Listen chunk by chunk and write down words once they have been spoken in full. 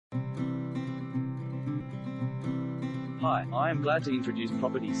Hi, I am glad to introduce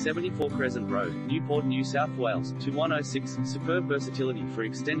property 74 Crescent Road, Newport, New South Wales, 2106. Superb versatility for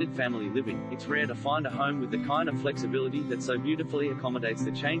extended family living. It's rare to find a home with the kind of flexibility that so beautifully accommodates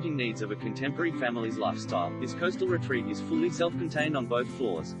the changing needs of a contemporary family's lifestyle. This coastal retreat is fully self-contained on both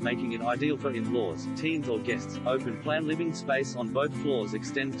floors, making it ideal for in-laws, teens or guests. Open-plan living space on both floors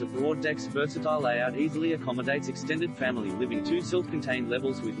extends to broad decks. Versatile layout easily accommodates extended family living. 2 self-contained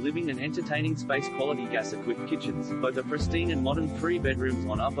levels with living and entertaining space. Quality gas-equipped kitchens. Both are pristine and modern. 3 bedrooms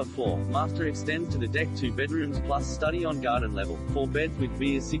on upper floor. Master extends to the deck. 2 bedrooms plus study on garden level. 4 beds with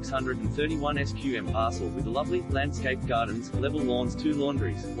beers. 631 SQM parcel with lovely landscaped gardens, level lawns, 2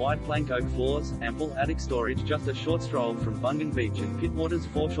 laundries, wide plank oak floors, ample attic storage. Just a short stroll from Bungan Beach and Pittwater's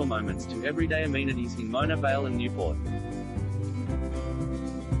foreshore moments to everyday amenities in Mona Vale and Newport.